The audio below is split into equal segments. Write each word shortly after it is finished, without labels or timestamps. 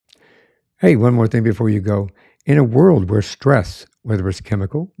Hey, one more thing before you go. In a world where stress, whether it's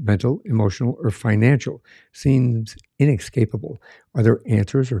chemical, mental, emotional, or financial, seems inescapable, are there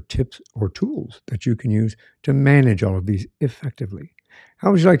answers or tips or tools that you can use to manage all of these effectively?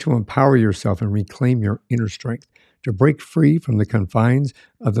 How would you like to empower yourself and reclaim your inner strength to break free from the confines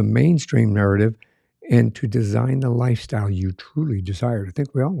of the mainstream narrative and to design the lifestyle you truly desire? I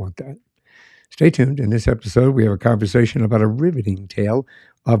think we all want that. Stay tuned. In this episode, we have a conversation about a riveting tale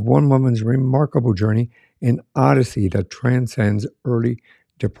of one woman's remarkable journey, an odyssey that transcends early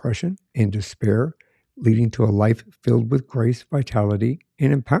depression and despair, leading to a life filled with grace, vitality,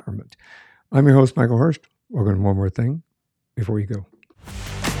 and empowerment. I'm your host, Michael Hurst. Welcome to One More Thing before you go.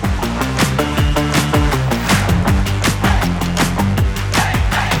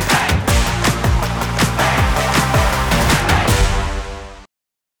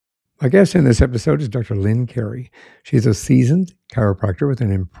 My guest in this episode is Dr. Lynn Carey. She's a seasoned chiropractor with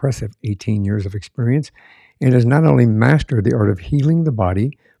an impressive 18 years of experience and has not only mastered the art of healing the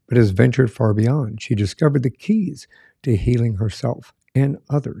body, but has ventured far beyond. She discovered the keys to healing herself and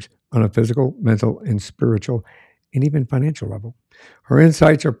others on a physical, mental, and spiritual, and even financial level. Her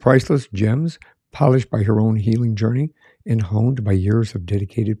insights are priceless gems, polished by her own healing journey and honed by years of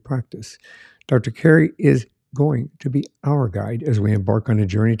dedicated practice. Dr. Carey is going to be our guide as we embark on a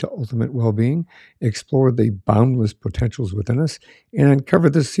journey to ultimate well being, explore the boundless potentials within us, and uncover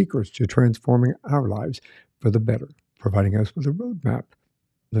the secrets to transforming our lives for the better, providing us with a roadmap,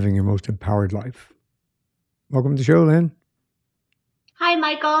 living your most empowered life. Welcome to the show, Lynn. Hi,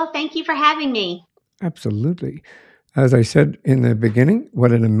 Michael. Thank you for having me. Absolutely. As I said in the beginning,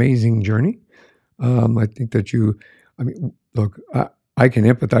 what an amazing journey. I think that look, I can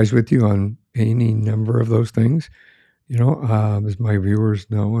empathize with you on any number of those things. As my viewers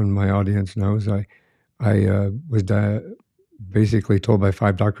know and my audience knows, I was basically told by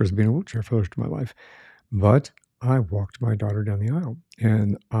 5 doctors to be in a wheelchair for the rest of my life. But I walked my daughter down the aisle,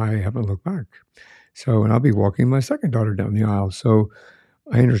 and I haven't looked back. So, and I'll be walking my second daughter down the aisle. So,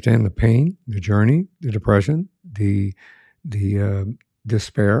 I understand the pain, the journey, the depression, the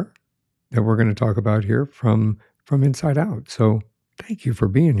despair that we're going to talk about here from inside out. So, thank you for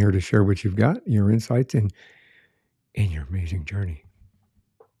being here to share what you've got, your insights, and your amazing journey.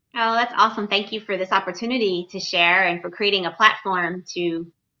 Oh, that's awesome. Thank you for this opportunity to share and for creating a platform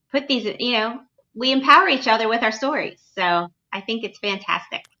to put these, we empower each other with our stories. So I think it's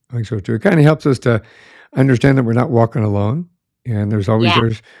fantastic. I think so too. It kind of helps us to understand that we're not walking alone, and there's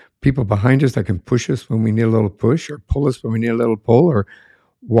people behind us that can push us when we need a little push, or pull us when we need a little pull, or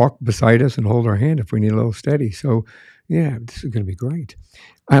walk beside us and hold our hand if we need a little steady. So, yeah, this is going to be great.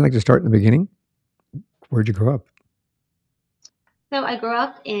 I like to start in the beginning. Where'd you grow up? So I grew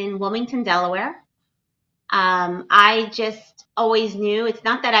up in Wilmington, Delaware. I just always knew it's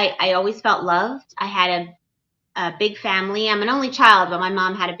not that I always felt loved. I had a big family. I'm an only child, but my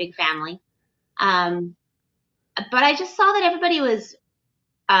mom had a big family. Um, but I just saw that everybody was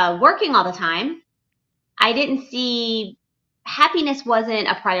working all the time. I didn't see happiness wasn't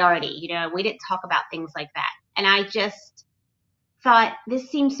a priority. We didn't talk about things like that. And I just thought this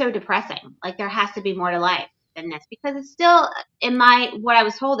seems so depressing. Like there has to be more to life than this because it's still what I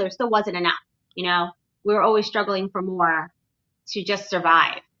was told, there still wasn't enough. We were always struggling for more to just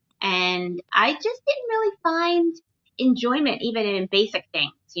survive. And I just didn't really find enjoyment even in basic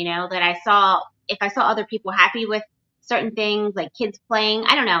things, that if I saw other people happy with certain things like kids playing,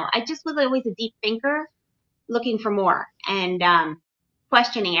 I don't know. I just was always a deep thinker looking for more and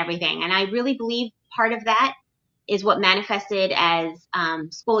questioning everything. And I really believe part of that is what manifested as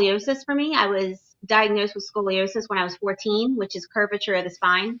scoliosis for me. I was diagnosed with scoliosis when I was 14, which is curvature of the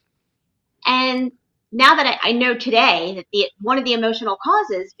spine. And now that I know today that one of the emotional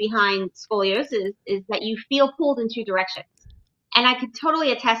causes behind scoliosis is that you feel pulled in two directions. And I could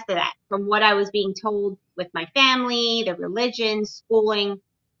totally attest to that from what I was being told with my family, the religion, schooling.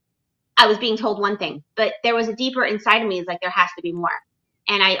 I was being told one thing, but there was a deeper inside of me is like there has to be more.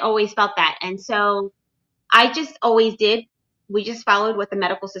 And I always felt that. And so I just always did. We just followed what the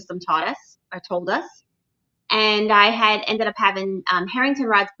medical system taught us or told us. And I had ended up having Harrington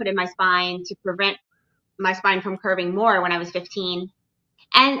rods put in my spine to prevent my spine from curving more when I was 15.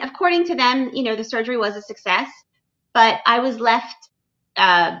 And according to them, the surgery was a success, but I was left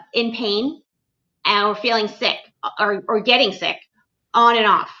in pain or feeling sick or getting sick on and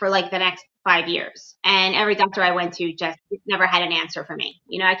off for like the next 5 years. And every doctor I went to just never had an answer for me.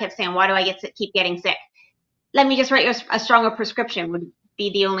 I kept saying, why do I keep getting sick? Let me just write you a stronger prescription would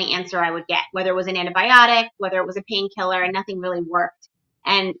be the only answer I would get, whether it was an antibiotic, whether it was a painkiller, and nothing really worked.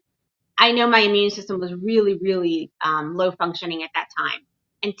 And I know my immune system was really, really low functioning at that time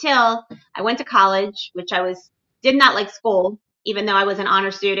until I went to college, which did not like school, even though I was an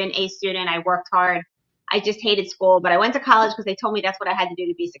honor student, A student. I worked hard. I just hated school, but I went to college because they told me that's what I had to do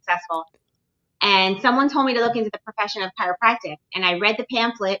to be successful. And someone told me to look into the profession of chiropractic. And I read the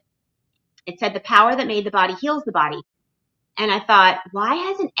pamphlet. It said the power that made the body heals the body. And I thought, why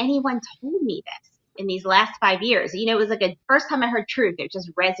hasn't anyone told me this in these last 5 years? You know, it was like a first time I heard truth. It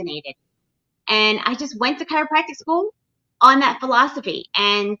just resonated. And I just went to chiropractic school on that philosophy.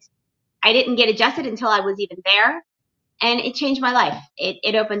 And I didn't get adjusted until I was even there. And it changed my life.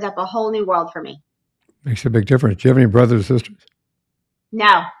 It opened up a whole new world for me. Makes a big difference. Do you have any brothers or sisters?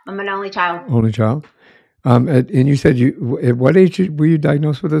 No, I'm an only child. Only child. And you said at what age were you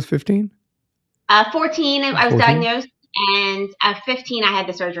diagnosed with this? 15? 14, I was 14? diagnosed, and at 15, I had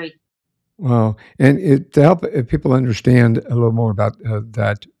the surgery. Wow. And to help people understand a little more about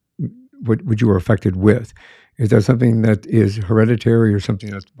that, what you were affected with, is there something that is hereditary or something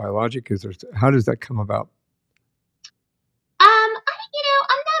that's biologic? How does that come about? I'm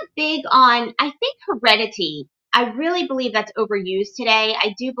not big on, I think heredity, I really believe that's overused today.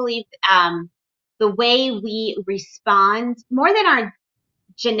 I do believe the way we respond, more than our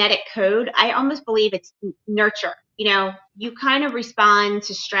genetic code, I almost believe it's nurture. You know, you kind of respond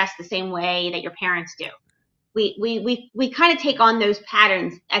to stress the same way that your parents do. We kind of take on those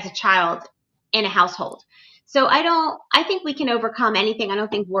patterns as a child in a household. So I think we can overcome anything. I don't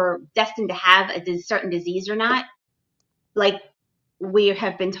think we're destined to have a certain disease or not, like we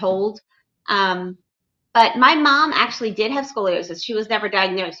have been told. But my mom actually did have scoliosis. She was never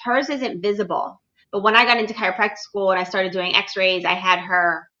diagnosed. Hers isn't visible. But when I got into chiropractic school and I started doing x-rays, I had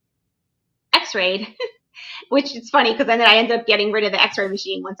her x-rayed, which is funny because then I ended up getting rid of the x-ray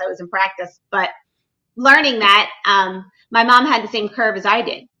machine once I was in practice. But learning that, my mom had the same curve as I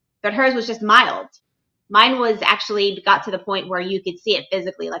did, but hers was just mild. Mine was actually got to the point where you could see it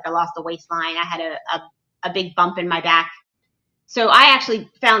physically, like I lost the waistline. I had a big bump in my back. So I actually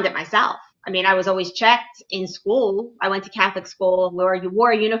found it myself. I mean, I was always checked in school. I went to Catholic school where you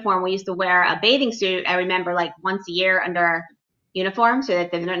wore a uniform. We used to wear a bathing suit, I remember, like once a year under uniform so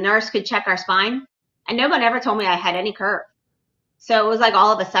that the nurse could check our spine. And no one ever told me I had any curve. So it was like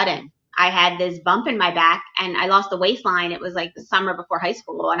all of a sudden I had this bump in my back and I lost the waistline. It was like the summer before high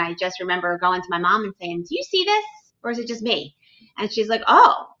school. And I just remember going to my mom and saying, do you see this? Or is it just me? And she's like,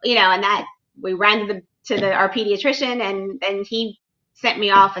 oh, and that we ran to our pediatrician and then he sent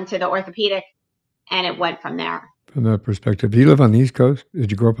me off into the orthopedic and it went from there. From that perspective, do you live on the East Coast? Did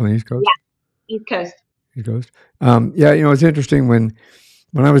you grow up on the East Coast? Yeah, East Coast. East Coast. Yeah, it's interesting when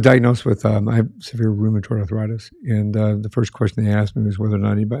I was diagnosed with, I have severe rheumatoid arthritis, and the first question they asked me was whether or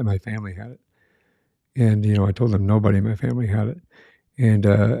not anybody in my family had it. And, I told them nobody in my family had it. And,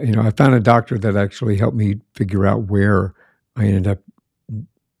 I found a doctor that actually helped me figure out where I ended up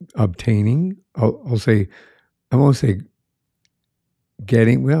obtaining, I won't say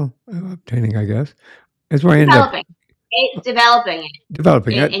obtaining, I guess. That's where I ended up. Developing it.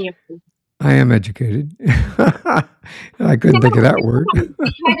 Developing. I am educated. I couldn't think of that word. You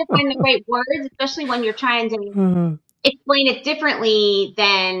try to find the right words, especially when you're trying to explain it differently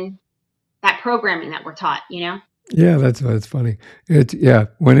than that programming that we're taught, Yeah, that's funny.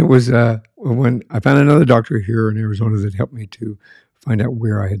 When I found another doctor here in Arizona that helped me to find out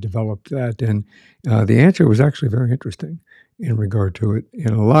where I had developed that, and the answer was actually very interesting in regard to it,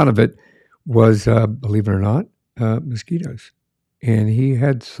 and a lot of it was, believe it or not, mosquitoes. And he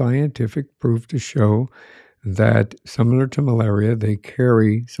had scientific proof to show that, similar to malaria, they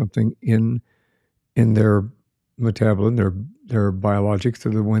carry something in their metabolism, their biologics, so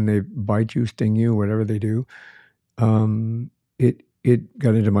that when they bite you, sting you, whatever they do, it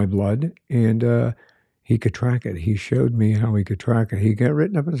got into my blood, and he could track it. He showed me how he could track it. He got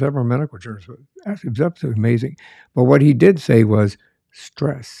written up in several medical journals. It was absolutely amazing. But what he did say was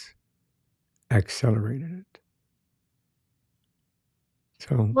stress accelerated it.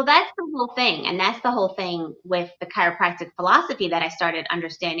 Well, that's the whole thing. And that's the whole thing with the chiropractic philosophy that I started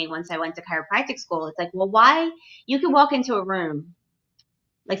understanding once I went to chiropractic school. It's like, well, why? You can walk into a room,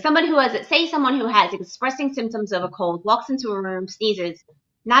 like someone who has expressing symptoms of a cold, walks into a room, sneezes.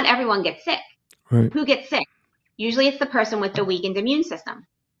 Not everyone gets sick. Right. Who gets sick? Usually it's the person with the weakened immune system.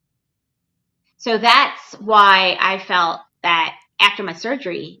 So that's why I felt that after my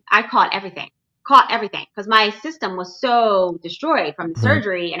surgery, I caught everything because my system was so destroyed from the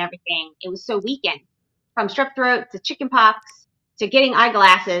surgery and everything. It was so weakened, from strep throat to chicken pox to getting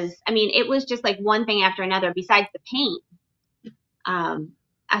eyeglasses. I mean, it was just like one thing after another. Besides the pain,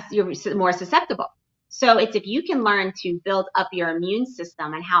 you're more susceptible. So it's if you can learn to build up your immune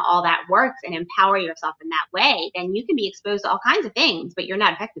system and how all that works and empower yourself in that way, then you can be exposed to all kinds of things, but you're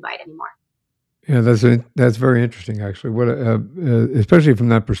not affected by it anymore. Yeah, that's very interesting, actually. Especially from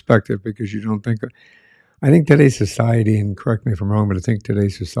that perspective, because you don't think. I think today's society, and correct me if I'm wrong, but I think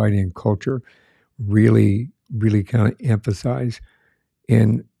today's society and culture really, really kind of emphasize.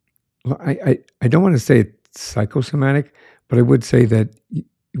 And I don't want to say it's psychosomatic, but I would say that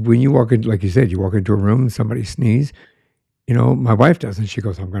when you walk in, like you said, you walk into a room, somebody sneeze. My wife does, and she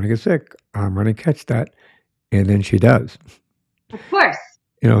goes, "I'm going to get sick. I'm going to catch that," and then she does. Of course.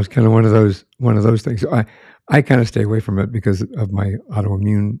 It's kind of one of those things. So I kind of stay away from it because of my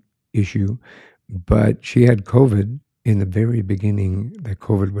autoimmune issue. But she had COVID in the very beginning that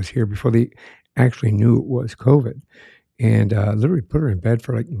COVID was here before they actually knew it was COVID, and literally put her in bed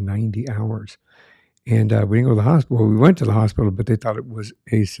for like 90 hours. And we didn't go to the hospital. We went to the hospital, but they thought it was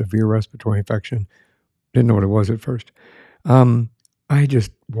a severe respiratory infection. Didn't know what it was at first. Um, I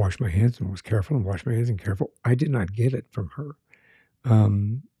just washed my hands and was careful and washed my hands and careful. I did not get it from her,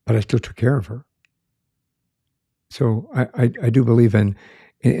 but I still took care of her. So I do believe and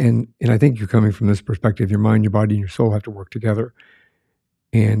I think you're coming from this perspective. Your mind, your body, and your soul have to work together.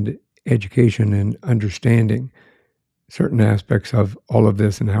 And education and understanding certain aspects of all of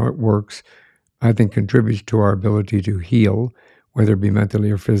this and how it works, I think contributes to our ability to heal, whether it be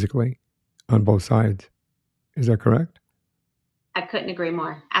mentally or physically, on both sides. Is that correct? I couldn't agree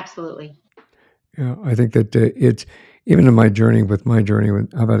more. Absolutely. Yeah, I think that it's even in my journey, when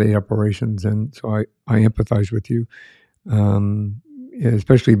I've had 8 operations, and so I empathize with you, um,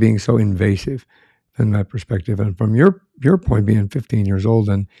 especially being so invasive from that perspective, and from your point, being 15 years old,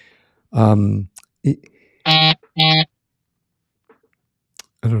 and um, I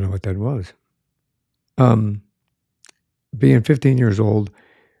don't know what that was. Um, being 15 years old,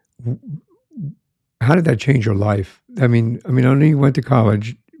 how did that change your life? I know you went to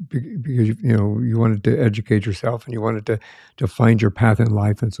college because you wanted to educate yourself and you wanted to find your path in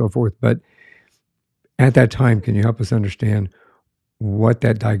life and so forth. But at that time, can you help us understand what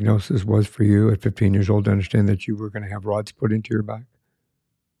that diagnosis was for you at 15 years old to understand that you were going to have rods put into your back?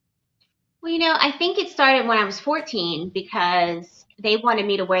 Well, I think it started when I was 14 because they wanted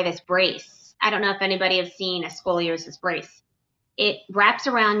me to wear this brace. I don't know if anybody has seen a scoliosis brace. It wraps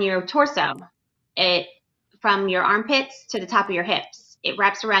around your torso, it from your armpits to the top of your hips. It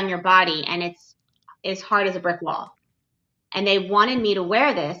wraps around your body and it's as hard as a brick wall. And they wanted me to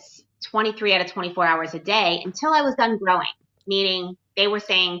wear this 23 out of 24 hours a day until I was done growing, meaning they were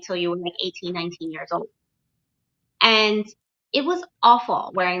saying till you were like 18, 19 years old. And it was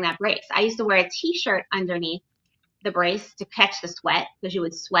awful wearing that brace. I used to wear a t-shirt underneath the brace to catch the sweat because you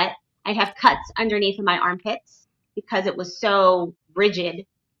would sweat. I'd have cuts underneath of my armpits because it was so rigid.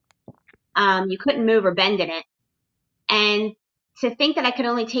 You couldn't move or bend in it. And to think that I could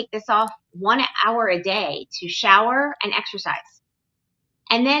only take this off 1 hour a day to shower and exercise.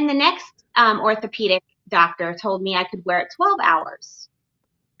 And then the next orthopedic doctor told me I could wear it 12 hours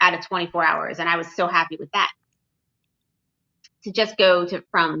out of 24 hours. And I was so happy with that. To just go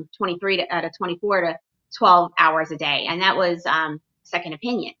from 23 out of 24 to 12 hours a day. And that was second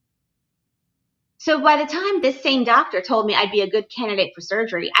opinion. So by the time this same doctor told me I'd be a good candidate for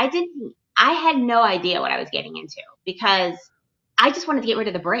surgery, I had no idea what I was getting into because I just wanted to get rid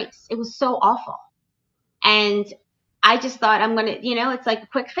of the brace. It was so awful. And I just thought it's like a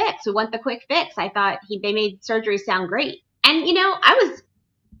quick fix. We want the quick fix. I thought they made surgery sound great. And, I was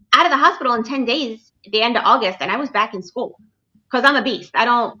out of the hospital in 10 days at the end of August and I was back in school because I'm a beast. I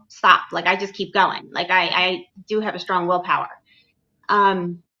don't stop. Like I just keep going. Like I do have a strong willpower.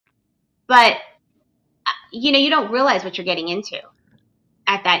 But you don't realize what you're getting into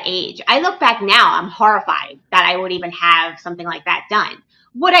at that age. I look back now, I'm horrified that I would even have something like that done.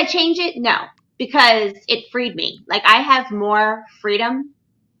 Would I change it? No, because it freed me. Like I have more freedom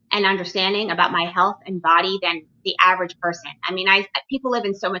and understanding about my health and body than the average person. I mean, people live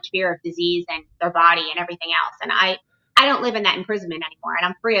in so much fear of disease and their body and everything else. And I don't live in that imprisonment anymore and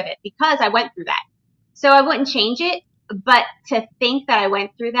I'm free of it because I went through that. So I wouldn't change it. But to think that I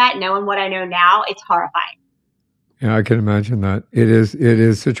went through that, knowing what I know now, it's horrifying. Yeah, I can imagine that. It is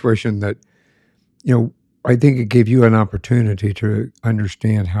a situation that, I think it gave you an opportunity to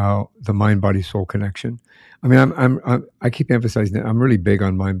understand how the mind body soul connection. I mean, I keep emphasizing that I'm really big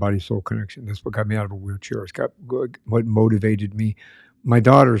on mind body soul connection. That's what got me out of a wheelchair. It's got what motivated me. My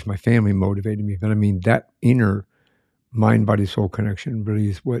daughters, my family motivated me, but I mean that inner mind body soul connection really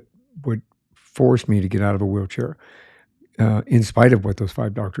is what forced me to get out of a wheelchair. In spite of what those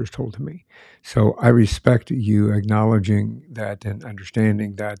 5 doctors told to me. So I respect you acknowledging that and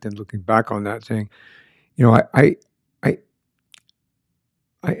understanding that and looking back on that saying, You know, I,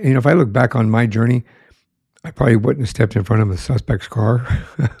 if I look back on my journey, I probably wouldn't have stepped in front of the suspect's car.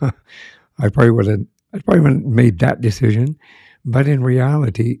 I probably would have. I probably wouldn't have made that decision. But in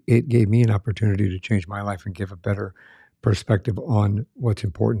reality, it gave me an opportunity to change my life and give a better perspective on what's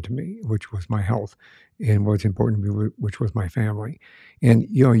important to me, which was my health, and what's important to me, which was my family. And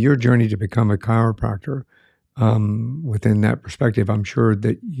your journey to become a chiropractor, within that perspective, I'm sure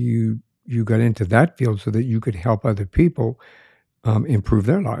that you got into that field so that you could help other people improve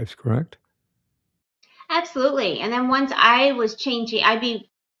their lives. Correct? Absolutely. And then once I was changing,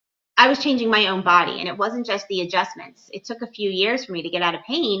 I was changing my own body, and it wasn't just the adjustments. It took a few years for me to get out of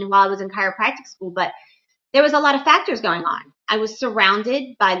pain while I was in chiropractic school, but there was a lot of factors going on. I was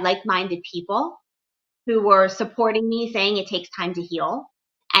surrounded by like-minded people who were supporting me, saying it takes time to heal,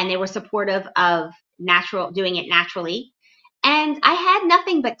 and they were supportive of doing it naturally. And I had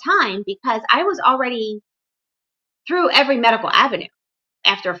nothing but time because I was already through every medical avenue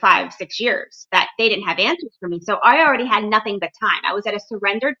after 5, 6 years that they didn't have answers for me. So I already had nothing but time. I was at a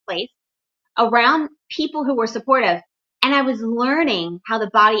surrendered place around people who were supportive, and I was learning how the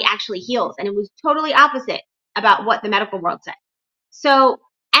body actually heals. And it was totally opposite about what the medical world said. So,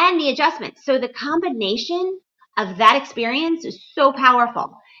 and the adjustments. So the combination of that experience is so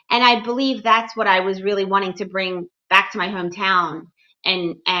powerful. And I believe that's what I was really wanting to bring back to my hometown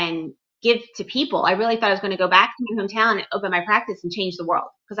and give to people. I really thought I was going to go back to my hometown and open my practice and change the world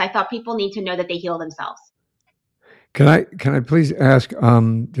because I thought people need to know that they heal themselves. Can I please ask,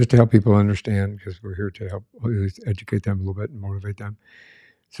 just to help people understand, because we're here to help educate them a little bit and motivate them.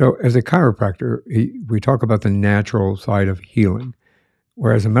 So, as a chiropractor, we talk about the natural side of healing,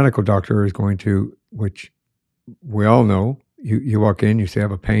 whereas a medical doctor is going to, which we all know, you walk in, you say I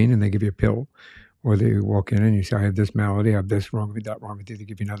have a pain, and they give you a pill, or they walk in and you say I have this malady, I have this wrong with me, that wrong with you, they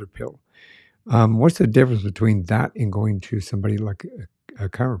give you another pill. What's the difference between that and going to somebody like a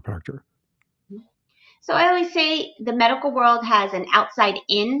chiropractor? So I always say the medical world has an outside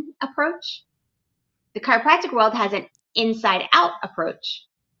in approach. The chiropractic world has an inside out approach.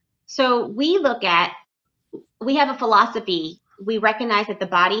 So we have a philosophy. We recognize that the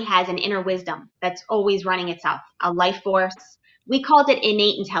body has an inner wisdom that's always running itself, a life force. We called it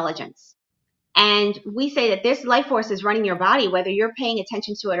innate intelligence. And we say that this life force is running your body, whether you're paying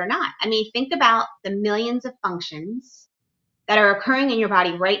attention to it or not. I mean, think about the millions of functions that are occurring in your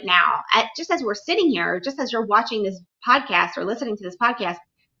body right now. Just as we're sitting here, just as you're watching this podcast or listening to this podcast,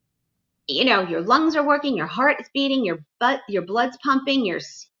 your lungs are working, your heart is beating, your blood's pumping, your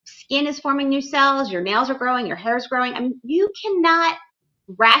skin is forming new cells, your nails are growing, your hair is growing. I mean, you couldn't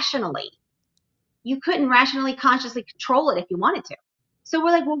rationally, consciously control it if you wanted to. So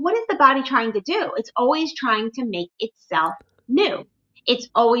we're like, well, what is the body trying to do? It's always trying to make itself new. It's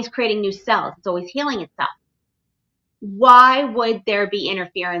always creating new cells. It's always healing itself. Why would there be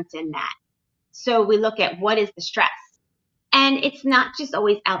interference in that? So we look at what is the stress. And it's not just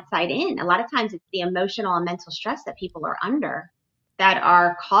always outside in. A lot of times it's the emotional and mental stress that people are under that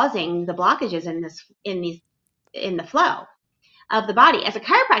are causing the blockages in the flow of the body. As a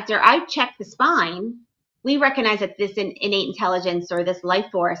chiropractor, I check the spine. We recognize that this innate intelligence or this life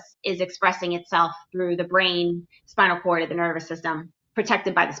force is expressing itself through the brain, spinal cord, and the nervous system,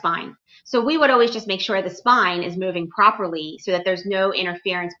 protected by the spine. So we would always just make sure the spine is moving properly so that there's no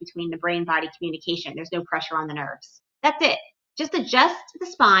interference between the brain-body communication. There's no pressure on the nerves. That's it. Just adjust the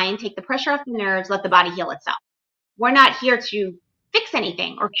spine, take the pressure off the nerves, let the body heal itself. We're not here to fix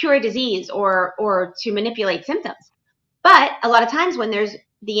anything or cure a disease or to manipulate symptoms. But a lot of times when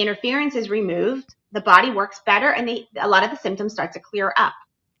the interference is removed, the body works better and a lot of the symptoms start to clear up.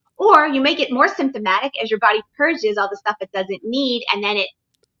 Or you may get more symptomatic as your body purges all the stuff it doesn't need, and then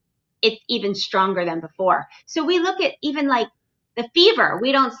it's even stronger than before. So we look at even like the fever.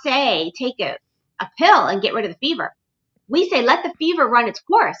 We don't say take a pill and get rid of the fever. We say let the fever run its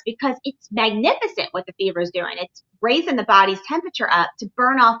course because it's magnificent what the fever is doing. It's raising the body's temperature up to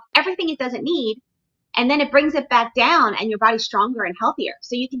burn off everything it doesn't need, and then it brings it back down and your body's stronger and healthier.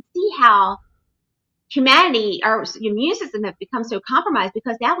 So you can see how humanity, our immune system have become so compromised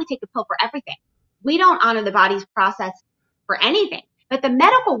because now we take a pill for everything. We don't honor the body's process for anything. But the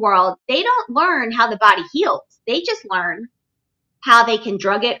medical world, they don't learn how the body heals. They just learn how they can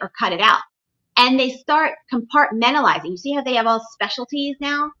drug it or cut it out. And they start compartmentalizing. You see how they have all specialties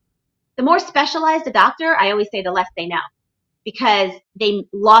now? The more specialized a doctor, I always say the less they know because they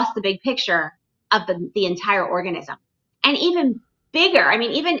lost the big picture of the entire organism. And even bigger, I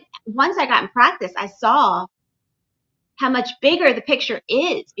mean, even once I got in practice, I saw how much bigger the picture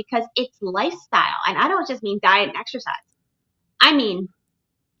is because it's lifestyle. And I don't just mean diet and exercise. I mean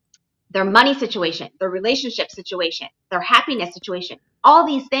their money situation, their relationship situation, their happiness situation. All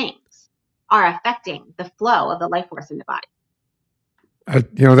these things are affecting the flow of the life force in the body.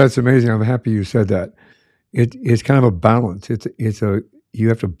 That's amazing. I'm happy you said that. It's kind of a balance. You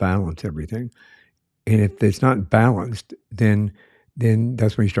have to balance everything, and if it's not balanced, then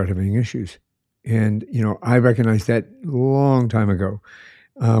that's when you start having issues. And I recognized that long time ago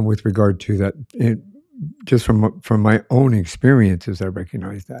with regard to that. Just from my own experiences, I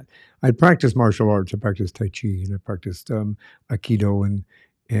recognized that. I practiced martial arts. I practiced Tai Chi, and I practiced Aikido,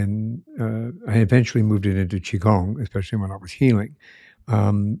 and I eventually moved it into Qigong, especially when I was healing.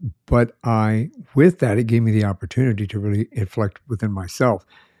 But with that, it gave me the opportunity to really inflect within myself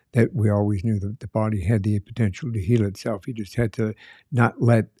that we always knew that the body had the potential to heal itself. You just had to not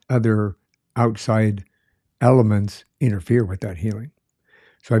let other outside elements interfere with that healing.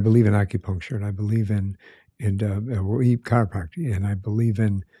 So I believe in acupuncture, and I believe in chiropractic, and I believe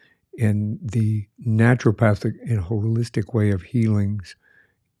in the naturopathic and holistic way of healings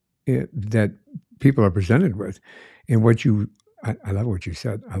that people are presented with. And I love what you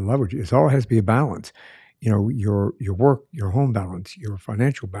said. I love it all has to be a balance. Your work, your home balance, your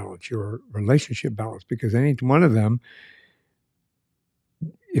financial balance, your relationship balance, because any one of them,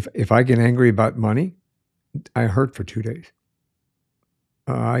 if I get angry about money, I hurt for 2 days.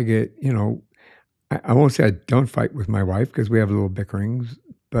 I get, I won't say I don't fight with my wife because we have little bickerings,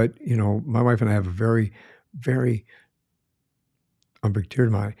 but my wife and I have a very, very, I'm big tear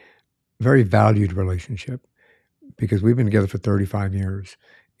to my very valued relationship because we've been together for 35 years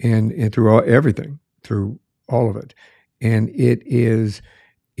and through everything, through all of it. And it is,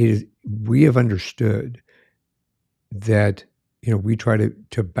 we have understood that, we try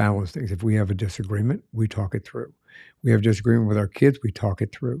to balance things. If we have a disagreement, we talk it through. We have disagreement with our kids, we talk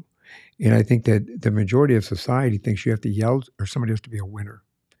it through. And I think that the majority of society thinks you have to yell or somebody has to be a winner.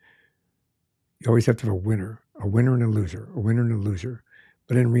 You always have to have a winner and a loser, a winner and a loser.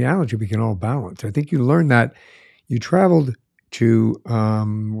 But in reality, we can all balance. I think you learned that. You traveled to,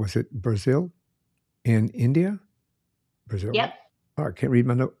 was it Brazil and India? Brazil. Yep. Oh, I can't read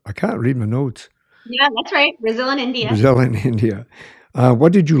my notes. Yeah, that's right. Brazil and India. Brazil and India.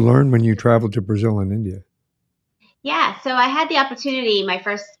 What did you learn when you traveled to Brazil and India? Yeah, so I had the opportunity my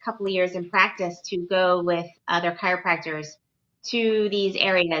first couple of years in practice to go with other chiropractors to these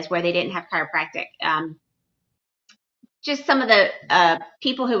areas where they didn't have chiropractic. Just some of the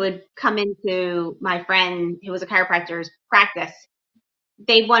people who would come into my friend who was a chiropractor's practice,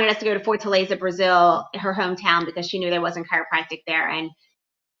 they wanted us to go to Fortaleza, Brazil, her hometown, because she knew there wasn't chiropractic there. And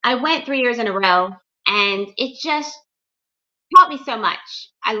I went 3 years in a row, and it just taught me so much.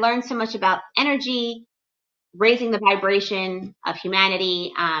 I learned so much about energy, raising the vibration of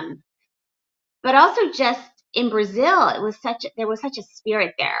humanity, but also just in Brazil, there was such a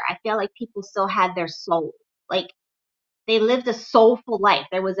spirit there. I feel like people still had their soul, like they lived a soulful life.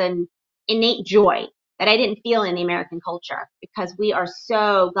 There was an innate joy that I didn't feel in the American culture because we are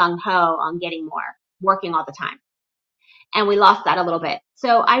so gung ho on getting more, working all the time, and we lost that a little bit.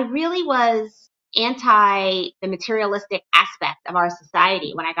 So I really was anti the materialistic aspect of our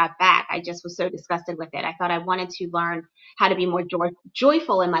society when I got back. I just was so disgusted with it. I thought I wanted to learn how to be more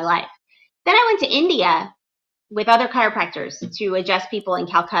joyful in my life. Then I went to India with other chiropractors to adjust people in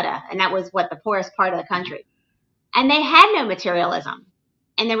Calcutta, and that was the poorest part of the country. And they had no materialism.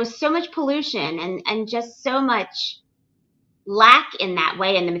 And there was so much pollution and just so much lack in that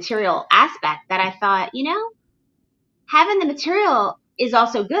way in the material aspect that I thought, having the material is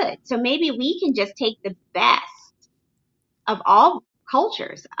also good. So maybe we can just take the best of all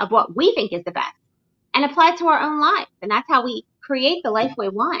cultures, of what we think is the best, and apply it to our own life. And that's how we create the life we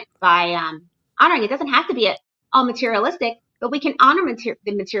want, by honoring. It doesn't have to be all materialistic, but we can honor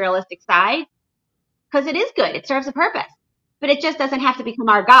the materialistic side because it is good. It serves a purpose. But it just doesn't have to become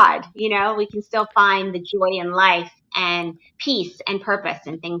our God. We can still find the joy in life and peace and purpose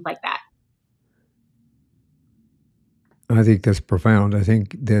and things like that. I think that's profound. I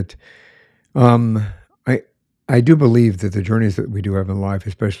think that I do believe that the journeys that we do have in life,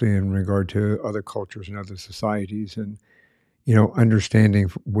 especially in regard to other cultures and other societies, and understanding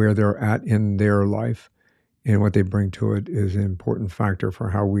where they're at in their life and what they bring to it, is an important factor for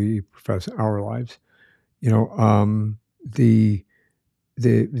how we profess our lives. The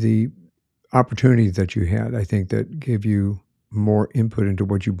opportunities that you had, I think, that give you more input into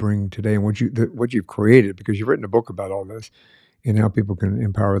what you bring today and what you've created, because you've written a book about all this and how people can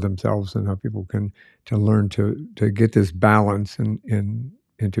empower themselves and how people can to learn to get this balance and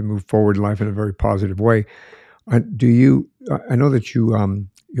to move forward in life in a very positive way. I know that you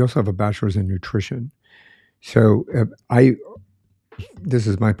also have a bachelor's in nutrition. So this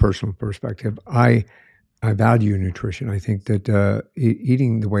is my personal perspective. I value nutrition. I think that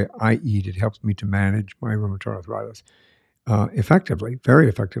eating the way I eat, it helps me to manage my rheumatoid arthritis effectively, very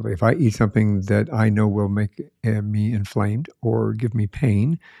effectively. If I eat something that I know will make me inflamed or give me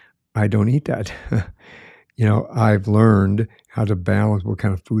pain, I don't eat that. I've learned how to balance what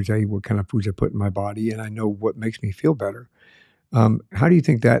kind of foods I eat, what kind of foods I put in my body, and I know what makes me feel better. How do you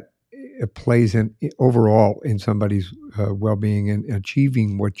think that plays in overall in somebody's well-being and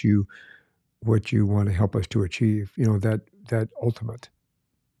achieving what you want to help us to achieve? That ultimate.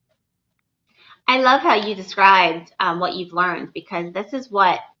 I love how you described what you've learned, because this is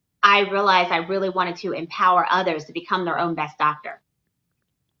what I realized I really wanted to empower others to become their own best doctor.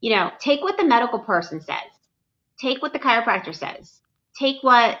 Take what the medical person says, take what the chiropractor says, take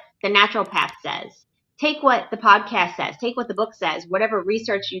what the naturopath says, take what the podcast says, take what the book says, whatever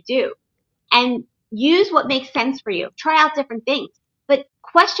research you do, and use what makes sense for you. Try out different things, but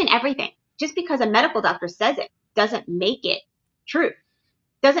question everything. Just because a medical doctor says it doesn't make it true,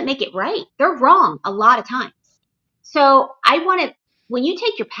 doesn't make it right. They're wrong a lot of times. So when you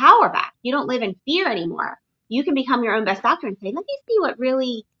take your power back, you don't live in fear anymore. You can become your own best doctor and say, let me see what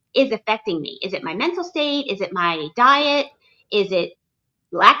really is affecting me. Is it my mental state? Is it my diet? Is it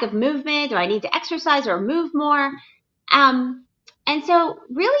lack of movement? Do I need to exercise or move more? And so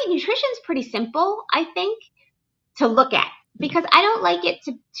really nutrition is pretty simple, I think, to look at, because I don't like it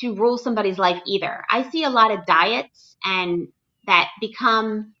to rule somebody's life either. I see a lot of diets and that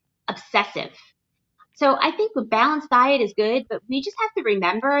become obsessive. So I think a balanced diet is good, but we just have to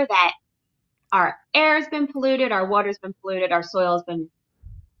remember that our air has been polluted, our water's been polluted, our soil has been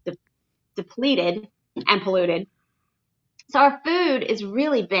depleted and polluted. So our food has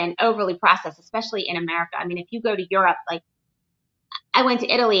really been overly processed, especially in America. I mean, if you go to Europe, like I went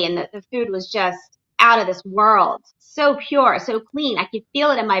to Italy and the food was just out of this world. So pure, so clean. I could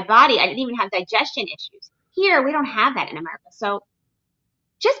feel it in my body. I didn't even have digestion issues. Here, we don't have that in America. So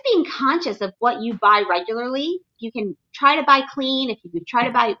just being conscious of what you buy regularly. You can try to buy clean. If you could try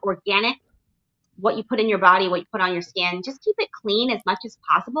to buy organic, what you put in your body, what you put on your skin, just keep it clean as much as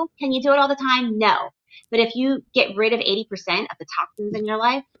possible. Can you do it all the time? No. But if you get rid of 80% of the toxins in your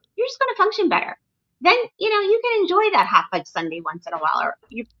life, you're just going to function better. Then, you can enjoy that hot fudge sundae once in a while.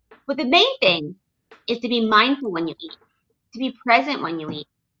 But the main thing is to be mindful when you eat, to be present when you eat,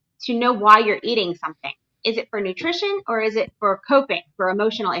 to know why you're eating something. Is it for nutrition or is it for coping, for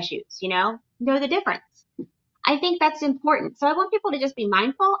emotional issues? Know the difference. I think that's important. So I want people to just be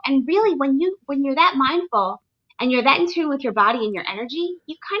mindful. And really, when you're that mindful and you're that in tune with your body and your energy,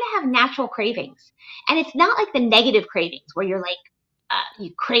 you kind of have natural cravings. And it's not like the negative cravings where you're like,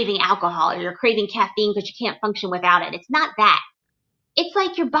 you're craving alcohol or you're craving caffeine because you can't function without it. It's not that. It's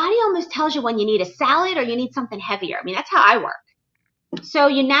like your body almost tells you when you need a salad or you need something heavier. I mean, that's how I work. So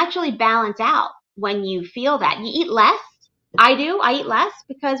you naturally balance out when you feel that. You eat less. I do. I eat less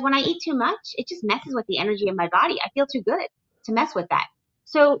because when I eat too much, it just messes with the energy of my body. I feel too good to mess with that.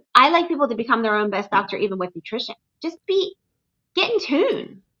 So I like people to become their own best doctor, even with nutrition. Just get in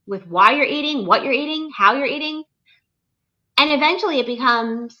tune with why you're eating, what you're eating, how you're eating. And eventually it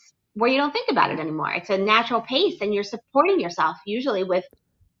becomes where you don't think about it anymore. It's a natural pace and you're supporting yourself usually with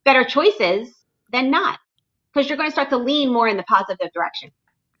better choices than not, because you're going to start to lean more in the positive direction.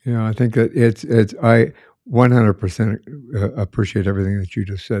 Yeah, I think that I 100% appreciate everything that you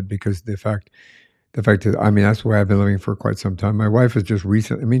just said, because the fact that, I mean, that's the way I've been living for quite some time. My wife is just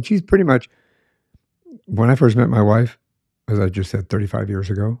recent. I mean, she's pretty much, when I first met my wife, as I just said, 35 years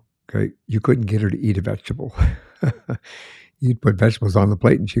ago, okay, you couldn't get her to eat a vegetable. You'd put vegetables on the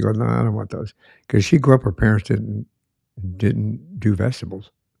plate and she goes, no, I don't want those. Because she grew up, her parents didn't do vegetables.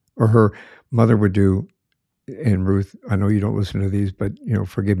 Or her mother would do, and Ruth, I know you don't listen to these, but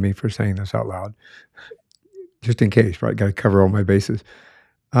forgive me for saying this out loud, just in case, right? Got to cover all my bases.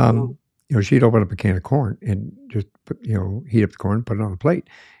 She'd open up a can of corn and just heat up the corn, put it on the plate,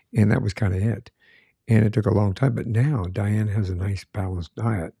 and that was kind of it. And it took a long time, but now Diane has a nice balanced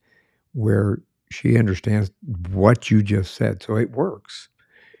diet where she understands what you just said, so it works.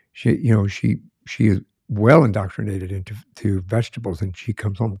 She is well indoctrinated into vegetables, and she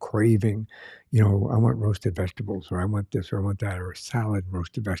comes home craving, I want roasted vegetables, or I want this, or I want that, or a salad and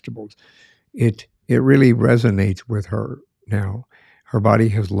roasted vegetables. It really resonates with her now. Her body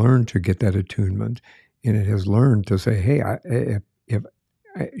has learned to get that attunement, and it has learned to say, hey, if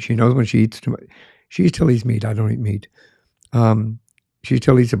she knows when she eats too much, she still eats meat. I don't eat meat. She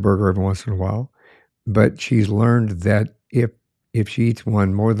still eats a burger every once in a while, but she's learned that if she eats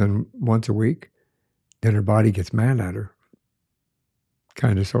one more than once a week, then her body gets mad at her.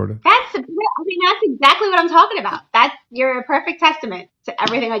 Kind of, sort of. That's I mean, that's exactly what I'm talking about. You're a perfect testament to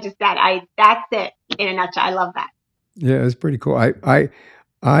everything I just said. That's it in a nutshell. I love that. Yeah, it's pretty cool. I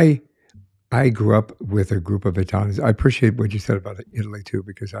I grew up with a group of Italians. I appreciate what you said about Italy too,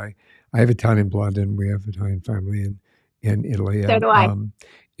 because I have Italian blood and we have Italian family in Italy, So and do I.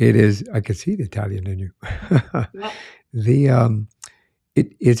 it is. I could see the Italian in you. Yep. the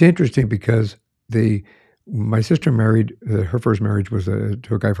It's interesting because the my sister married her first marriage was to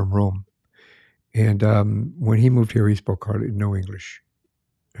a guy from Rome, and when he moved here, he spoke hardly no English.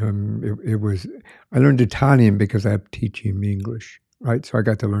 It was I learned Italian because I had teaching him English, right? So I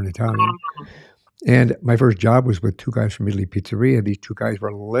got to learn Italian. And my first job was with two guys from Italy Pizzeria. These two guys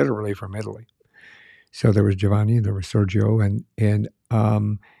were literally from Italy. So there was Giovanni and there was Sergio, and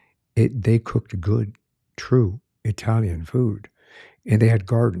they cooked good, true Italian food, and they had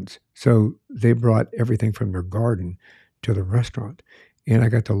gardens. So they brought everything from their garden to the restaurant, and I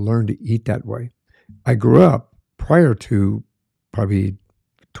got to learn to eat that way. I grew up prior to probably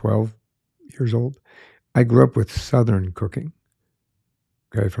 12 years old. I grew up with Southern cooking,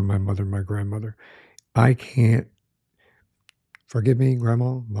 okay, from my mother and my grandmother. I can't, forgive me,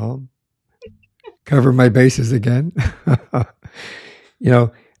 grandma, mom, cover my bases again. you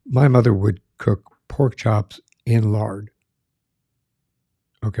know, my mother would cook pork chops in lard,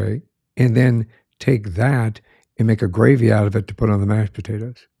 okay, and then take that and make a gravy out of it to put on the mashed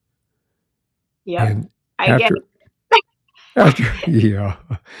potatoes. Yep. And I get after, after, yeah,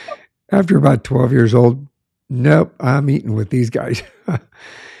 after about 12 years old, nope, I'm eating with these guys.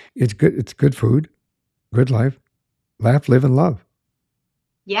 It's good. It's good food, good life, laugh, live, and love.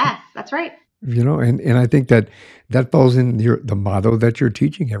 Yes, that's right. And I think that that falls in the motto that you're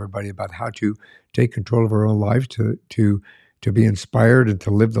teaching everybody about how to take control of our own lives to be inspired and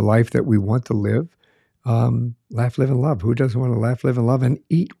to live the life that we want to live. Laugh, live, and love. Who doesn't want to laugh, live, and love and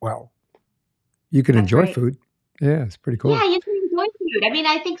eat well? You can That's enjoy right. food. Yeah, it's pretty Yeah, cool. you can enjoy food. I mean,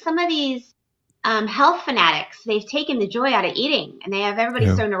 I think some of these health fanatics, they've taken the joy out of eating, and they have everybody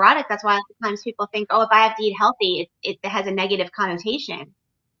Yeah, so neurotic. That's why sometimes people think, oh, if I have to eat healthy, it has a negative connotation.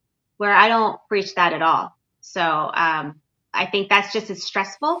 Where I don't preach that at all. So I think that's just as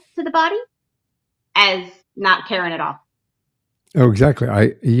stressful to the body as not caring at all. oh, exactly.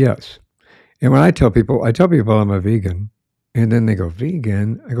 Yes. And when I tell people I'm a vegan, and then they go,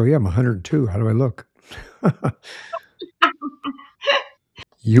 vegan? I go, yeah, I'm 102. How do I look?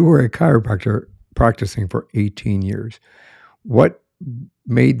 You were a chiropractor practicing for 18 years. What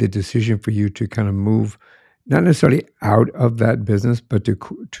made the decision for you to kind of move, not necessarily out of that business, but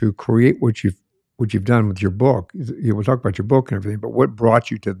to create what you've done with your book? You will talk about your book and everything, but what brought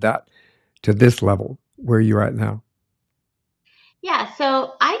you to this level where you're at now? Yeah,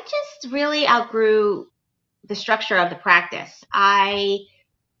 so I just really outgrew the structure of the practice. I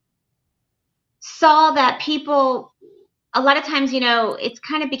saw that people, a lot of times, it's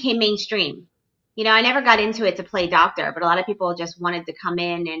kind of became mainstream. I never got into it to play doctor, but a lot of people just wanted to come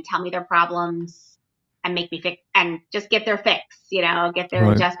in and tell me their problems and make me fix and just get their fix, get their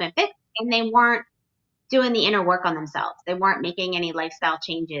Right. adjustment fixed. And they weren't doing the inner work on themselves. They weren't making any lifestyle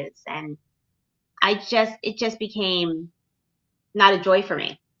changes. And it just became not a joy for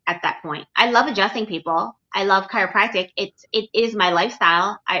me at that point. I love adjusting people. I love chiropractic. It is my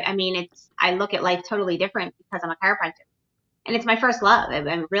lifestyle. I mean, I look at life totally different because I'm a chiropractor, and it's my first love.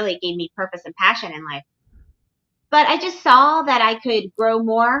 It really gave me purpose and passion in life. But I just saw that I could grow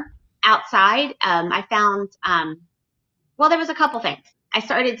more outside. I found, well, there was a couple things. I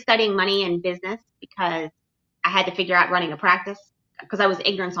started studying money and business because I had to figure out running a practice because I was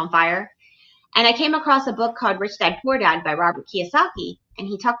ignorance on fire. And I came across a book called Rich Dad Poor Dad by Robert Kiyosaki, and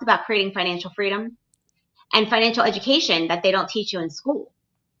he talked about creating financial freedom and financial education that they don't teach you in school.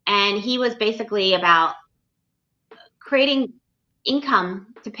 And he was basically about creating income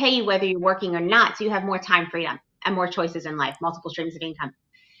to pay you whether you're working or not, so you have more time freedom and more choices in life, multiple streams of income.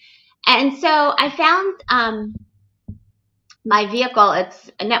 And so I found my vehicle.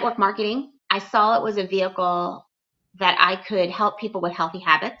 It's a network marketing. I saw it was a vehicle that I could help people with healthy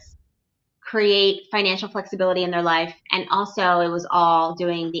habits, create financial flexibility in their life. And also, it was all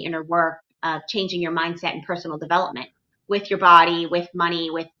doing the inner work of changing your mindset and personal development with your body, with money,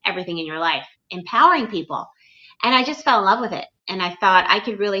 with everything in your life, empowering people. And I just fell in love with it. And I thought I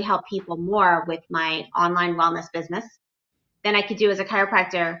could really help people more with my online wellness business than I could do as a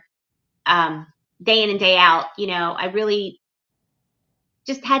chiropractor, um, day in and day out. I really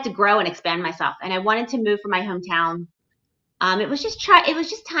just had to grow and expand myself. And I wanted to move from my hometown. It was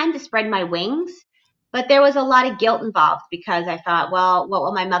just time to spread my wings, but there was a lot of guilt involved because I thought, well, what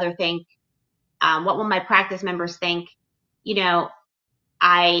will my mother think? What will my practice members think? You know,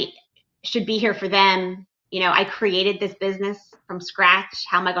 I should be here for them. I created this business from scratch.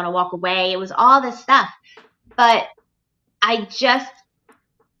 How am I going to walk away? It was all this stuff. But I just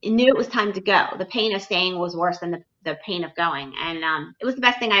knew it was time to go. The pain of staying was worse than the pain of going. And it was the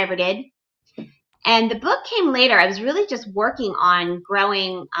best thing I ever did. And the book came later. I was really just working on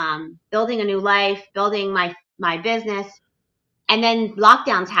growing, building a new life, building my business. And then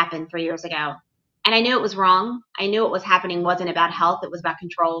lockdowns happened 3 years ago. And I knew it was wrong. I knew what was happening wasn't about health. It was about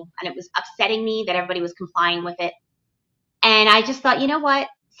control. And it was upsetting me that everybody was complying with it. And I just thought, you know what?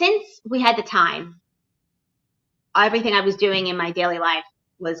 Since we had the time, everything I was doing in my daily life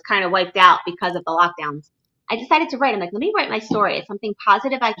was kind of wiped out because of the lockdowns. I decided to write. I'm like, let me write my story. It's something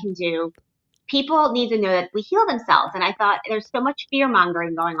positive I can do. People need to know that we heal themselves. And I thought there's so much fear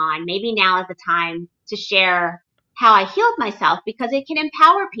mongering going on. Maybe now is the time to share how I healed myself, because it can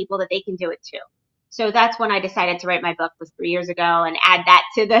empower people that they can do it too. So that's when I decided to write my book, was 3 years ago, and add that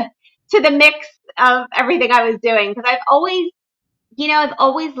to the mix of everything I was doing. Because I've always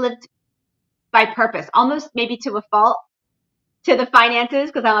lived by purpose, almost maybe to a fault, to the finances,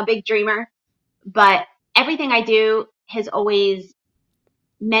 because I'm a big dreamer. But everything I do has always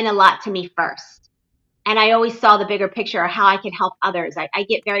meant a lot to me first. And I always saw the bigger picture of how I can help others. I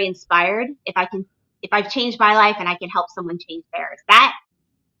get very inspired if I've changed my life and I can help someone change theirs. That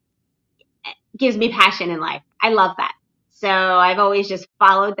gives me passion in life. I love that. So I've always just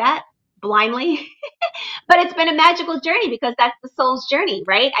followed that blindly. But it's been a magical journey, because that's the soul's journey,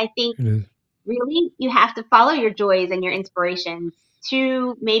 right? I think really you have to follow your joys and your inspirations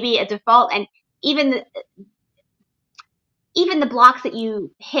to maybe a default, and even the blocks that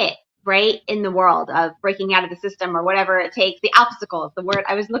you hit, right, in the world of breaking out of the system or whatever it takes, the obstacles, the word,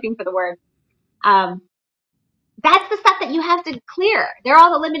 I was looking for the word. That's the stuff that you have to clear. They're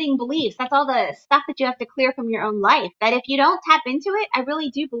all the limiting beliefs. That's all the stuff that you have to clear from your own life. That if you don't tap into it, I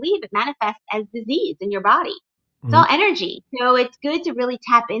really do believe it manifests as disease in your body. It's all energy. So it's good to really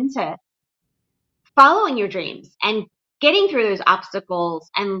tap into following your dreams and getting through those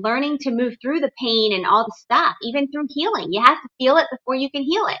obstacles and learning to move through the pain and all the stuff, even through healing. You have to feel it before you can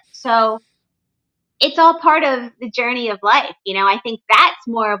heal it. So it's all part of the journey of life. I think that's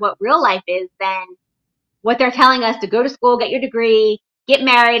more of what real life is than what they're telling us to go to school, get your degree, get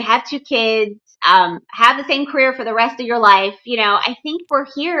married, have 2 kids, have the same career for the rest of your life. I think we're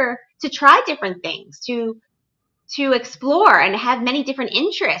here to try different things, to explore and have many different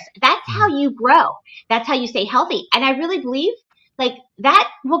interests. That's how you grow. That's how you stay healthy. And I really believe that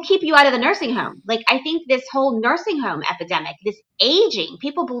will keep you out of the nursing home. I think this whole nursing home epidemic, this aging,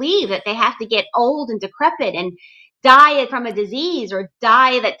 people believe that they have to get old and decrepit and die from a disease, or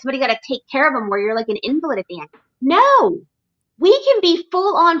die that somebody got to take care of them, where you're like an invalid at the end. No, we can be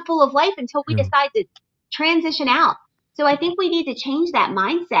full of life until we decide to transition out. So I think we need to change that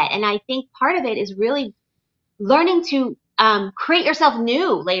mindset. And I think part of it is really learning to create yourself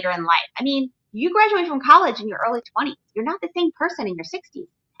new later in life. I mean, you graduate from college in your early 20s. You're not the same person in your 60s,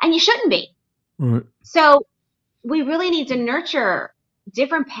 and you shouldn't be. Right. So we really need to nurture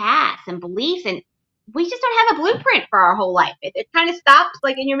different paths and beliefs, and we just don't have a blueprint for our whole life. It kind of stops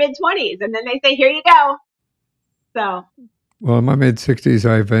in your mid-20s, and then they say, here you go. So. Well, in my mid-60s,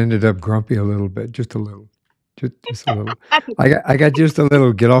 I've ended up grumpy a little bit, just a little. Just a little. I got just a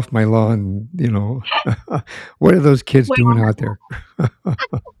little, get off my lawn, What are those kids doing out there?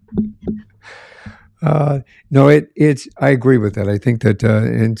 No, it's. I agree with that. I think that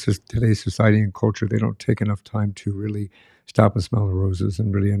in today's society and culture, they don't take enough time to really stop and smell the roses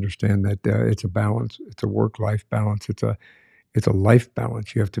and really understand that it's a balance. It's a work-life balance. It's a life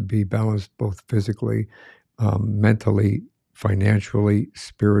balance. You have to be balanced both physically, mentally, financially,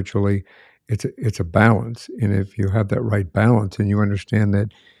 spiritually. It's a balance, and if you have that right balance, and you understand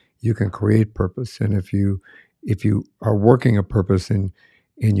that you can create purpose, and if you are working a purpose and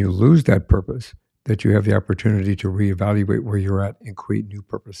you lose that purpose, that you have the opportunity to reevaluate where you're at and create new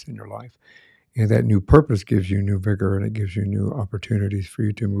purpose in your life, and that new purpose gives you new vigor, and it gives you new opportunities for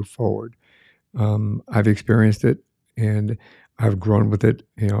you to move forward. I've experienced it, and I've grown with it.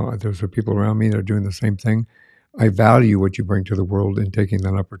 There's people around me that are doing the same thing. I value what you bring to the world in taking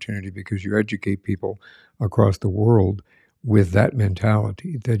that opportunity, because you educate people across the world with that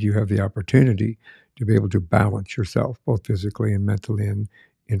mentality, that you have the opportunity to be able to balance yourself both physically and mentally and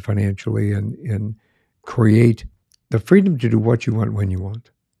financially, and create the freedom to do what you want when you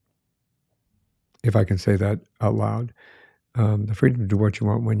want. If I can say that out loud, the freedom to do what you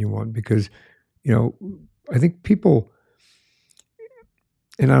want when you want, because, I think people,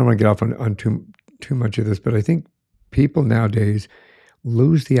 and I don't want to get off on too much of this, but I think people nowadays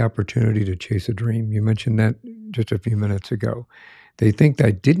lose the opportunity to chase a dream. You mentioned that just a few minutes ago, they think that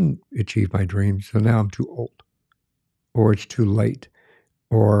I didn't achieve my dreams, so now I'm too old, or it's too late,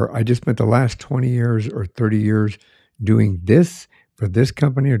 or I just spent the last 20 years or 30 years doing this for this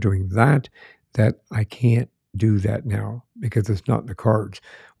company or doing that I can't do that now because it's not in the cards.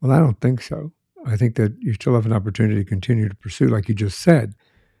 Well, I don't think so. I think that you still have an opportunity to continue to pursue, like you just said,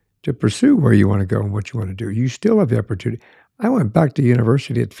 to pursue where you want to go and what you want to do. You still have the opportunity. I went back to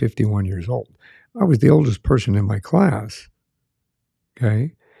university at 51 years old. I was the oldest person in my class.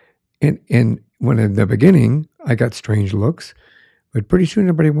 Okay. And when in the beginning, I got strange looks, but pretty soon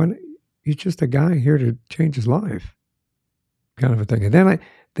everybody went, he's just a guy here to change his life, kind of a thing. And then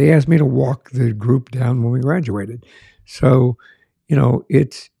they asked me to walk the group down when we graduated. So,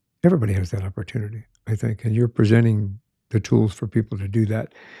 it's everybody has that opportunity, I think, and you're presenting the tools for people to do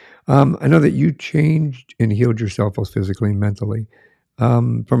that. I know that you changed and healed yourself both physically and mentally.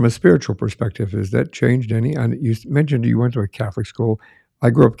 From a spiritual perspective, has that changed any? And you mentioned you went to a Catholic school. I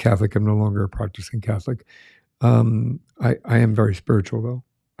grew up Catholic. I'm no longer a practicing Catholic. I am very spiritual, though.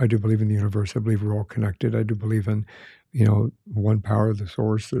 I do believe in the universe. I believe we're all connected. I do believe in, one power, the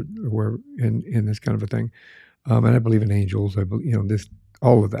source, where in this kind of a thing. And I believe in angels. I believe, this,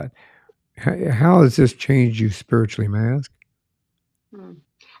 all of that. How has this changed you spiritually, may I ask?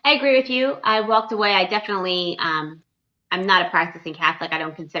 I agree with you. I walked away. I definitely, I'm not a practicing Catholic. I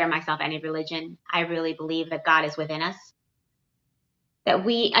don't consider myself any religion. I really believe that God is within us.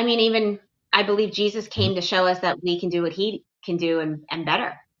 Even I believe Jesus came to show us that we can do what he can do and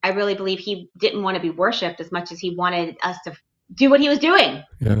better. I really believe he didn't want to be worshipped as much as he wanted us to do what he was doing.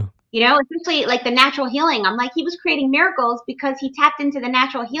 Yeah. Especially like the natural healing. I'm like, he was creating miracles because he tapped into the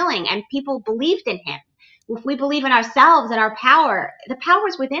natural healing and people believed in him. If we believe in ourselves and our power, the power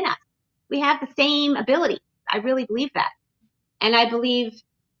is within us. We have the same ability. I really believe that. And I believe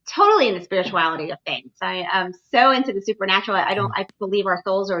totally in the spirituality of things. I am so into the supernatural. I believe our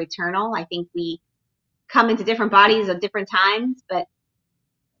souls are eternal. I think we come into different bodies at different times, but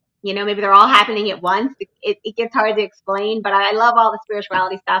maybe they're all happening at once. It gets hard to explain, but I love all the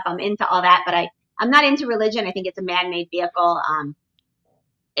spirituality stuff. I'm into all that, but I'm not into religion. I think it's a man-made vehicle.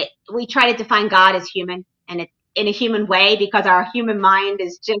 We try to define God as human, and it's in a human way because our human mind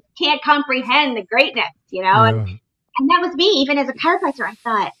is just can't comprehend the greatness, Yeah. And that was me. Even as a chiropractor, I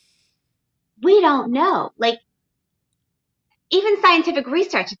thought, we don't know. Like, even scientific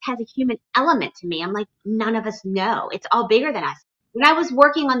research, it has a human element to me. I'm like, none of us know. It's all bigger than us. When I was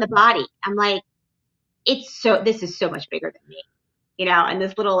working on the body, I'm like, this is so much bigger than me, and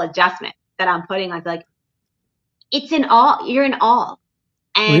this little adjustment that I'm putting, I was like, it's in all, you're in all.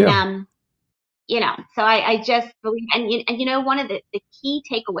 And, so I just believe, and one of the key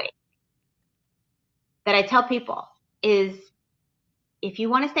takeaways that I tell people is if you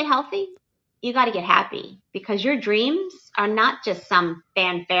want to stay healthy, you got to get happy because your dreams are not just some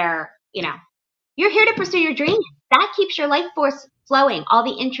fanfare, you're here to pursue your dreams. That keeps your life force flowing, all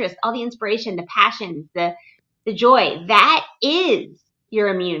the interest, all the inspiration, the passions, the joy. That is your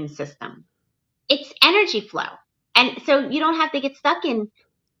immune system. It's energy flow. And so you don't have to get stuck in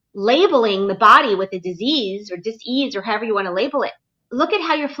labeling the body with a disease or dis-ease or however you want to label it. Look at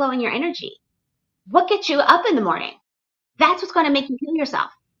how you're flowing your energy. What gets you up in the morning? That's what's going to make you heal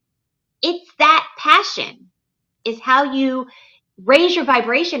yourself. It's that passion is how you raise your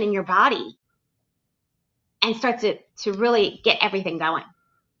vibration in your body and start to really get everything going.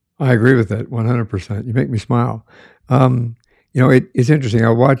 I agree with that 100%. You make me smile. It's interesting.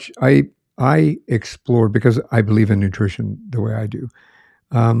 I explored, because I believe in nutrition the way I do.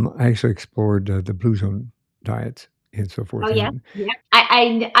 I actually explored the Blue Zone diets and so forth. Oh, yeah.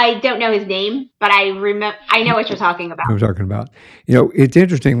 I don't know his name, but I know what you're talking about. I'm talking about. It's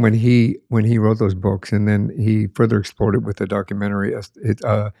interesting when he wrote those books, and then he further explored it with the documentary.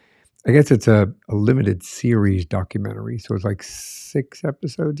 I guess it's a limited series documentary, so it's like 6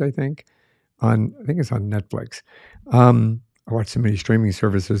 episodes, I think. I think it's on Netflix. I watch so many streaming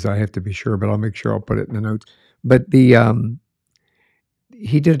services, I have to be sure, but I'll make sure I'll put it in the notes. But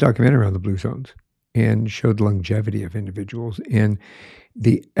he did a documentary on the Blue Zones and showed the longevity of individuals and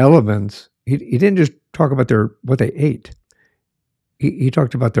the elements. He didn't just talk about what they ate. He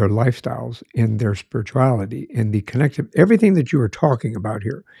talked about their lifestyles and their spirituality and the connective, everything that you were talking about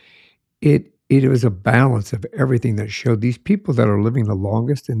here. It was a balance of everything that showed these people that are living the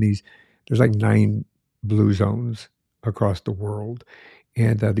longest in these. There's like 9 blue zones across the world,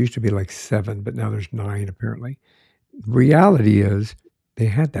 and there used to be like 7, but now there's 9 apparently. Reality is they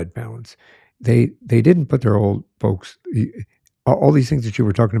had that balance. They didn't put their old folks, all these things that you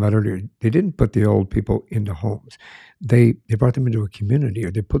were talking about earlier. They didn't put the old people into homes. They brought them into a community,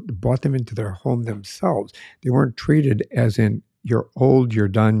 or they brought them into their home themselves. They weren't treated as in you're old, you're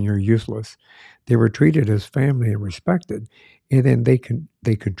done, you're useless. They were treated as family and respected, and then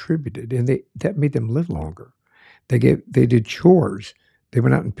they contributed, and that made them live longer. They did chores. They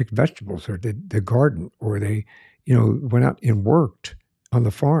went out and picked vegetables, or did the garden, or they, went out and worked on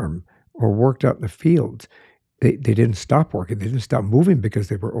the farm, or worked out in the fields. They didn't stop working. They didn't stop moving because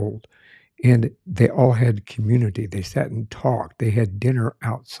they were old. And they all had community. They sat and talked. They had dinner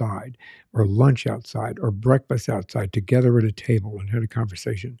outside, or lunch outside, or breakfast outside together at a table and had a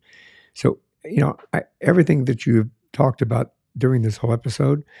conversation. So, everything that you've talked about during this whole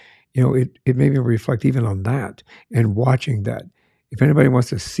episode, it made me reflect even on that and watching that. If anybody wants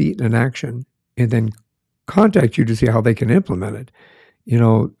to see it in action and then contact you to see how they can implement it,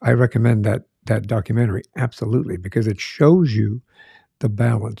 I recommend that documentary absolutely, because it shows you the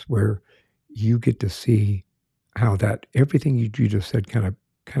balance where you get to see how that everything you just said kind of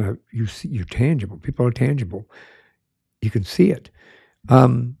you see, you're tangible. People are tangible. You can see it.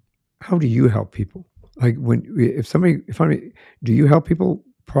 How do you help people? Like do you help people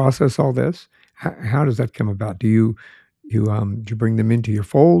process all this? How does that come about? Do you bring them into your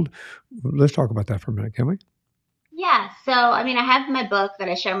fold? Let's talk about that for a minute, can we? Yeah. So, I mean, I have my book that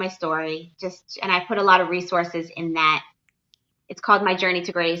I share my story, and I put a lot of resources in that. It's called My Journey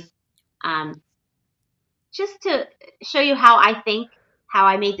to Grace. Um, just to show you how I think, how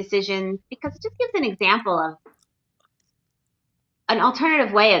I made decisions, because it just gives an example of an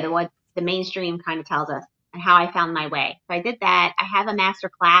alternative way of what the mainstream kind of tells us, and how I found my way. So I did that. I have a master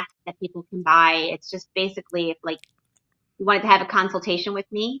class that people can buy. It's just basically if like you wanted to have a consultation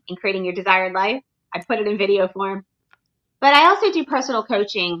with me in creating your desired life, I put it in video form. But I also do personal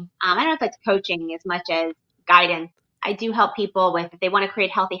coaching. I don't know if it's coaching as much as guidance. I do help people with if they want to create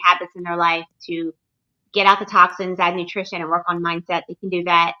healthy habits in their life to get out the toxins, add nutrition, and work on mindset. They can do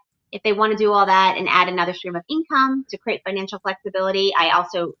that. If they want to do all that and add another stream of income to create financial flexibility, I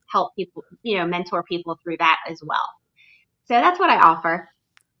also help people, mentor people through that as well. So that's what I offer.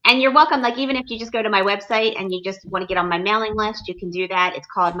 And you're welcome. Like even if you just go to my website and you just want to get on my mailing list, you can do that. It's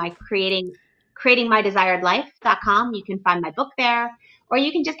called my creatingmydesiredlife.com. You can find my book there, or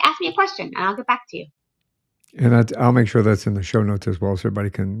you can just ask me a question and I'll get back to you. And I'll make sure that's in the show notes as well, so everybody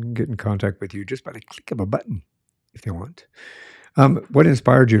can get in contact with you just by the click of a button if they want. What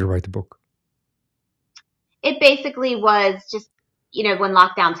inspired you to write the book? It basically was just, when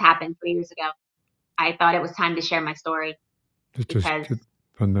lockdowns happened 3 years ago, I thought it was time to share my story because Just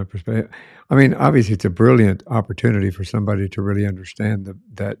from that perspective, I mean, obviously, it's a brilliant opportunity for somebody to really understand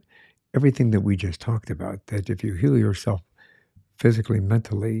that everything that we just talked about. That if you heal yourself physically,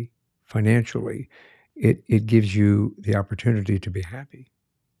 mentally, financially, it gives you the opportunity to be happy.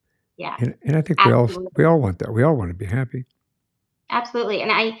 yeah, And I think absolutely. we all want that. We all want to be happy. Absolutely.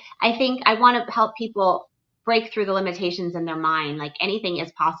 And I think I want to help people break through the limitations in their mind. Like anything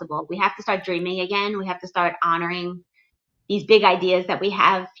is possible. We have to start dreaming again. We have to start honoring these big ideas that we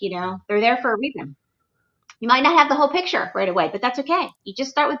have, they're there for a reason. You might not have the whole picture right away, but that's okay. You just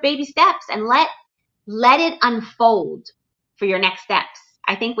start with baby steps and let it unfold for your next steps.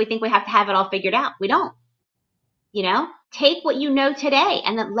 I think we have to have it all figured out. We don't. Take what you know today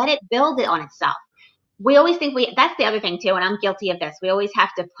and then let it build it on itself. We always think that's the other thing too, and I'm guilty of this. We always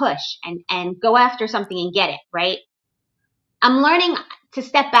have to push and go after something and get it, right? I'm learning to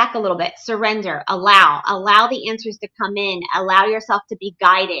step back a little bit, surrender, allow the answers to come in, allow yourself to be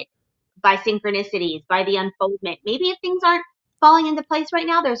guided by synchronicities, by the unfoldment. Maybe if things aren't falling into place right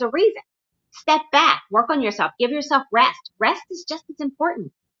now, there's a reason. Step back, work on yourself, give yourself rest. Rest is just as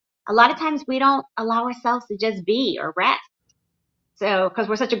important. A lot of times we don't allow ourselves to just be or rest. So, because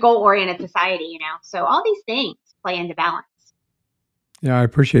we're such a goal oriented society, so all these things play into balance. Yeah, I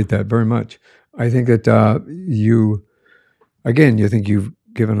appreciate that very much. I think that you think you've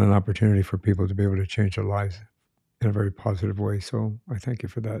given an opportunity for people to be able to change their lives in a very positive way. So I thank you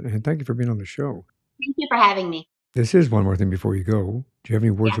for that. And thank you for being on the show. Thank you for having me. This is one more thing before you go. Do you have any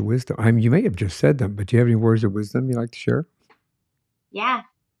words Yeah. of wisdom? You may have just said them, but do you have any words of wisdom you'd like to share? Yeah.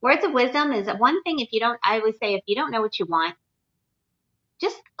 Words of wisdom is one thing I always say, if you don't know what you want,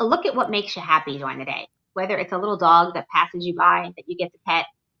 just look at what makes you happy during the day. Whether it's a little dog that passes you by that you get to pet,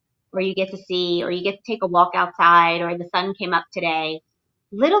 or you get to see, or you get to take a walk outside, or the sun came up today.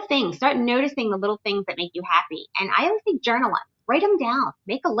 Little things. Start noticing the little things that make you happy. And I always think journal them. Write them down.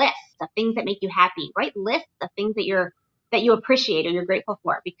 Make a list of things that make you happy. Write lists of things that you appreciate or you're grateful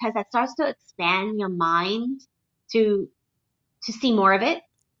for, because that starts to expand your mind to see more of it,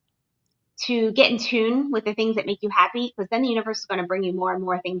 to get in tune with the things that make you happy, because then the universe is going to bring you more and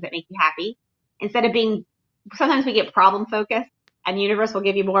more things that make you happy. Instead of sometimes we get problem focused and the universe will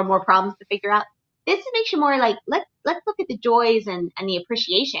give you more and more problems to figure out. this makes you more like, let's look at the joys and the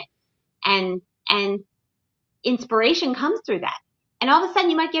appreciation, and inspiration comes through that. And all of a sudden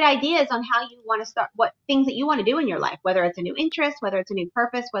you might get ideas on how you want to start, what things that you want to do in your life, whether it's a new interest, whether it's a new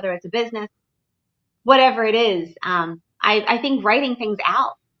purpose, whether it's a business, whatever it is. I think writing things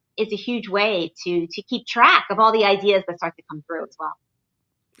out is a huge way to keep track of all the ideas that start to come through as well.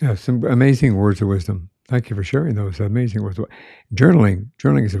 Yeah, some amazing words of wisdom. Thank you for sharing those amazing words.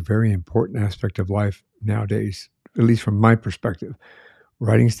 Journaling is a very important aspect of life nowadays, at least from my perspective.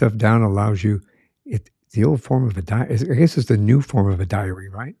 Writing stuff down allows you, it's the old form of a diary. I guess it's the new form of a diary,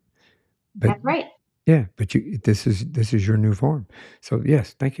 right? But That's right. yeah, but this is your new form. So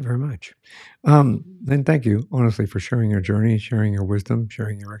yes, thank you very much. And thank you, honestly, for sharing your journey, sharing your wisdom,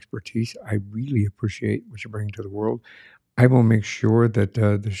 sharing your expertise. I really appreciate what you bring to the world. I will make sure that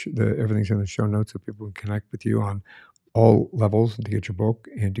everything's in the show notes so people can connect with you on all levels to get your book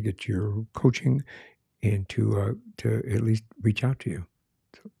and to get your coaching and to at least reach out to you.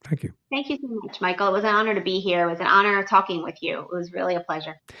 So thank you. Thank you so much, Michael. It was an honor to be here. It was an honor talking with you. It was really a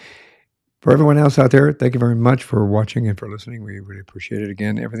pleasure. For everyone else out there, thank you very much for watching and for listening. We really appreciate it.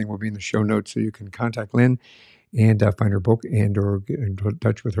 Again, everything will be in the show notes so you can contact Lynn and find her book and or get in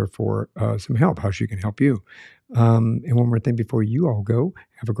touch with her for some help, how she can help you. And one more thing before you all go,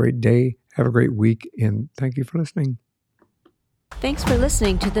 have a great day, have a great week, and thank you for listening. Thanks for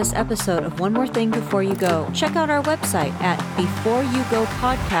listening to this episode of One More Thing Before You Go. Check out our website at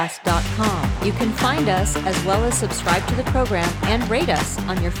beforeyougopodcast.com. You can find us as well as subscribe to the program and rate us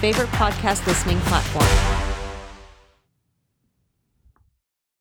on your favorite podcast listening platform.